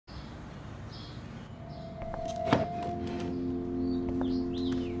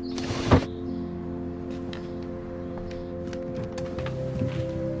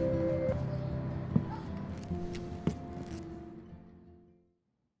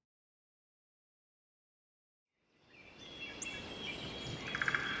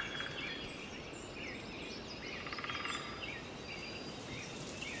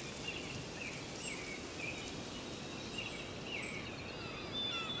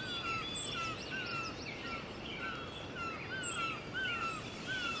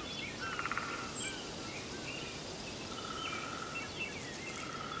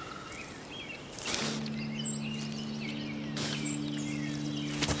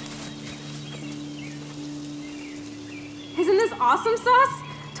awesome sauce?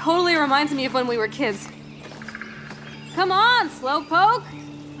 Totally reminds me of when we were kids. Come on, Slowpoke!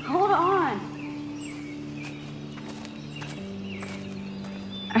 Hold on.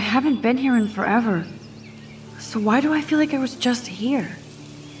 I haven't been here in forever. So why do I feel like I was just here?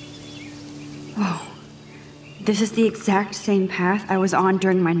 Whoa. This is the exact same path I was on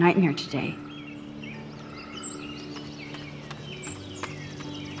during my nightmare today.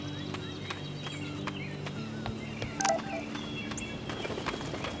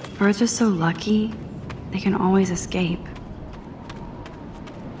 Birds are so lucky, they can always escape.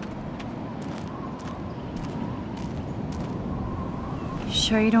 You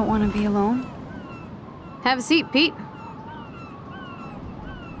sure you don't want to be alone? Have a seat, Pete.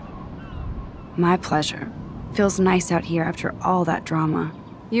 My pleasure. Feels nice out here after all that drama.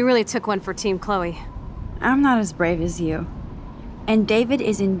 You really took one for Team Chloe. I'm not as brave as you. And David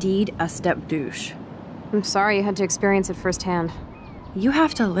is indeed a step douche. I'm sorry you had to experience it firsthand. You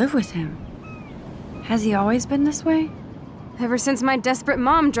have to live with him. Has he always been this way? Ever since my desperate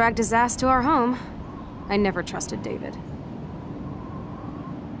mom dragged his ass to our home, I never trusted David.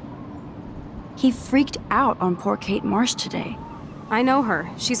 He freaked out on poor Kate Marsh today. I know her.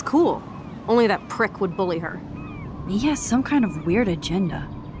 She's cool. Only that prick would bully her. He has some kind of weird agenda.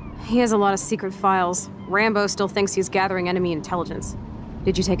 He has a lot of secret files. Rambo still thinks he's gathering enemy intelligence.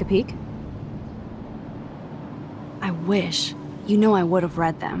 Did you take a peek? I wish. You know I would have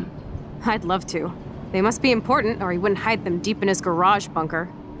read them. I'd love to. They must be important, or he wouldn't hide them deep in his garage bunker.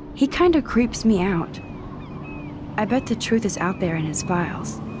 He kinda creeps me out. I bet the truth is out there in his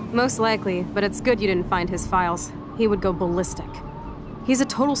files. Most likely, but it's good you didn't find his files. He would go ballistic. He's a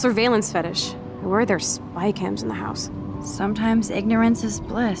total surveillance fetish. Where are there spy cams in the house? Sometimes ignorance is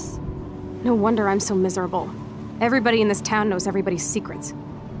bliss. No wonder I'm so miserable. Everybody in this town knows everybody's secrets.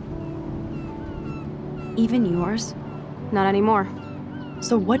 Even yours? Not anymore.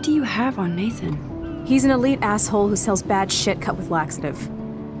 So what do you have on Nathan? He's an elite asshole who sells bad shit cut with laxative.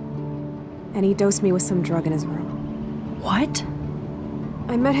 And he dosed me with some drug in his room. What?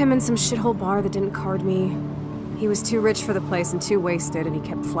 I met him in some shithole bar that didn't card me. He was too rich for the place and too wasted, and he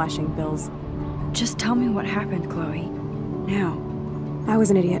kept flashing bills. Just tell me what happened, Chloe. Now. I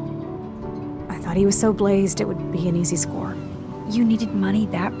was an idiot. I thought he was so blazed it would be an easy score. You needed money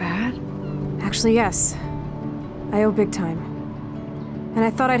that bad? Actually, yes. I owe big time. And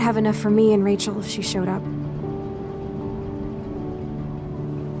I thought I'd have enough for me and Rachel if she showed up.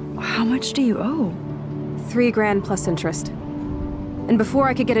 How much do you owe? $3 grand plus interest. And before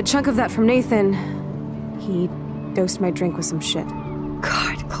I could get a chunk of that from Nathan, he dosed my drink with some shit.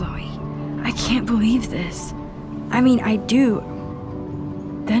 God, Chloe. I can't believe this. I mean, I do.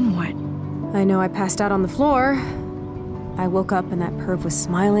 Then what? I know I passed out on the floor. I woke up and that perv was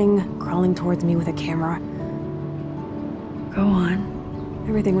smiling, crawling towards me with a camera. Go on.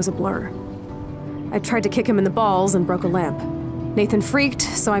 Everything was a blur. I tried to kick him in the balls and broke a lamp. Nathan freaked,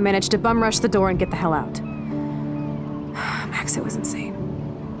 so I managed to bum rush the door and get the hell out. Max, it was insane.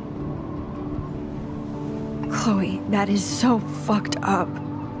 Chloe, that is so fucked up.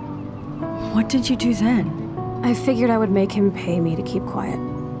 What did you do then? I figured I would make him pay me to keep quiet.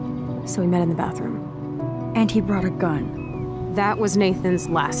 So we met in the bathroom. And he brought a gun. That was Nathan's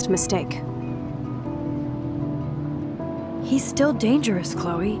last mistake. He's still dangerous,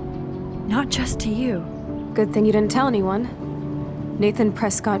 Chloe. Not just to you. Good thing you didn't tell anyone. Nathan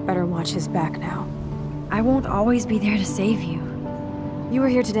Prescott better watch his back now. I won't always be there to save you. You were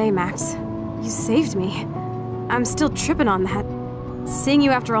here today, Max. You saved me. I'm still tripping on that. Seeing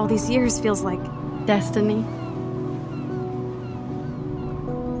you after all these years feels like... destiny.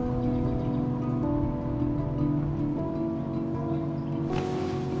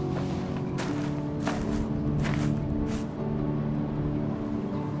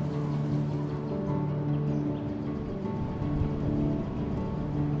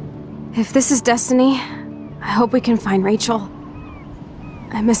 If this is destiny, I hope we can find Rachel.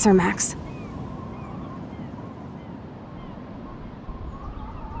 I miss her, Max.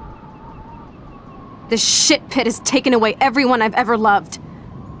 This shit pit has taken away everyone I've ever loved.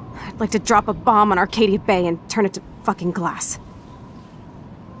 I'd like to drop a bomb on Arcadia Bay and turn it to fucking glass.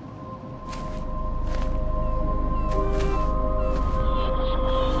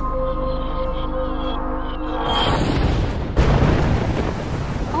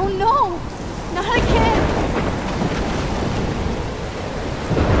 Oh no! Not again!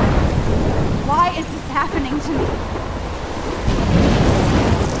 Why is this happening to me?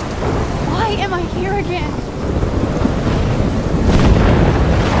 Why am I here again?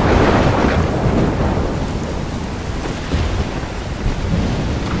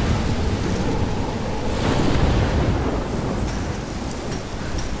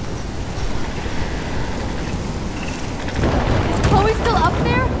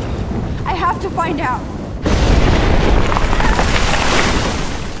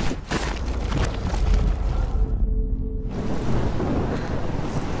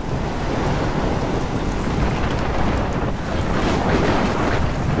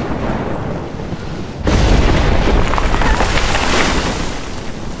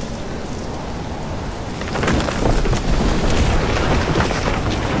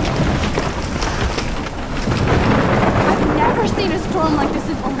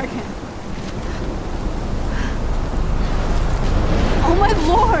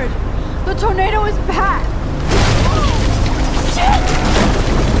 lord! The tornado is back! Shit!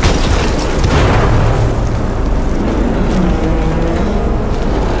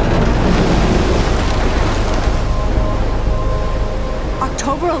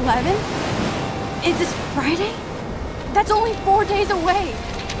 October 11th? Is this Friday? That's only 4 days away!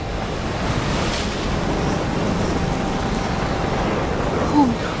 Oh.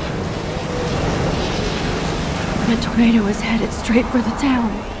 The tornado is headed straight for the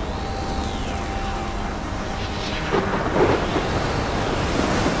town.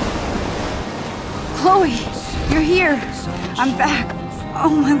 Chloe, you're here. I'm back. Oh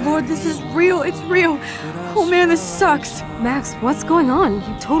my lord, this is real. It's real. Oh man, this sucks. Max, what's going on?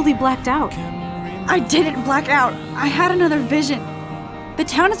 You totally blacked out. I didn't black out. I had another vision. The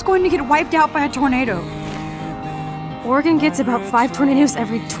town is going to get wiped out by a tornado. Oregon gets about 5 tornadoes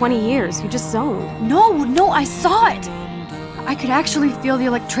every 20 years. You just zoned. No, I saw it. I could actually feel the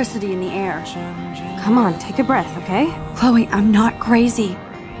electricity in the air. Come on, take a breath, okay? Chloe, I'm not crazy.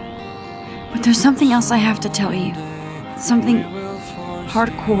 But there's something else I have to tell you. Something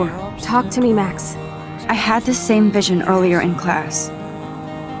hardcore. Talk to me, Max. I had this same vision earlier in class.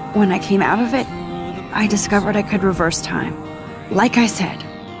 When I came out of it, I discovered I could reverse time. Like I said,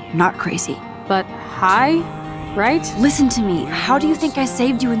 not crazy. But high, right? Listen to me. How do you think I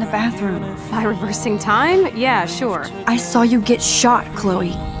saved you in the bathroom? By reversing time? Yeah, sure. I saw you get shot,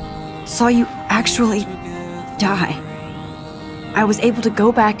 Chloe. Saw you actually die. I was able to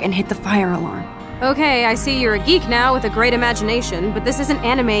go back and hit the fire alarm. Okay, I see you're a geek now with a great imagination, but this isn't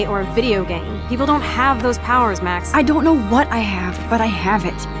anime or a video game. People don't have those powers, Max. I don't know what I have, but I have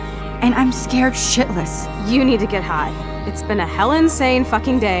it. And I'm scared shitless. You need to get high. It's been a hella insane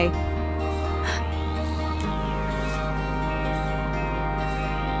fucking day.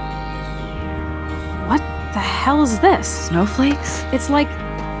 What the hell is this? Snowflakes? It's like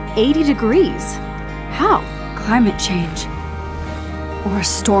 80 degrees. How? Climate change. Or a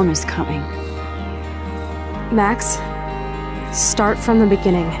storm is coming. Max, start from the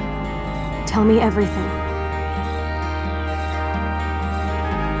beginning. Tell me everything.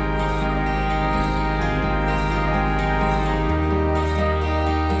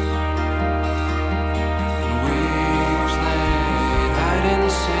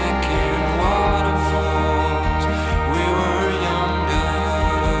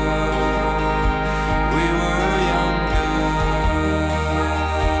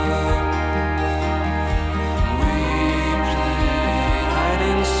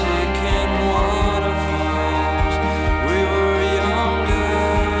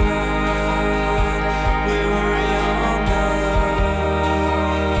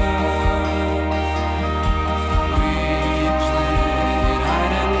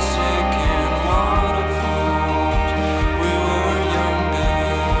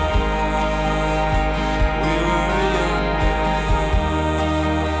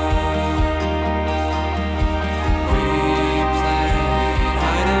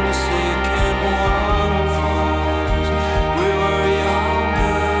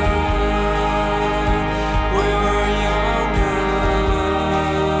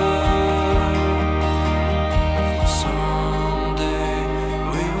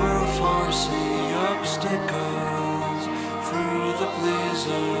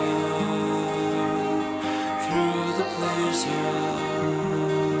 Through the blizzard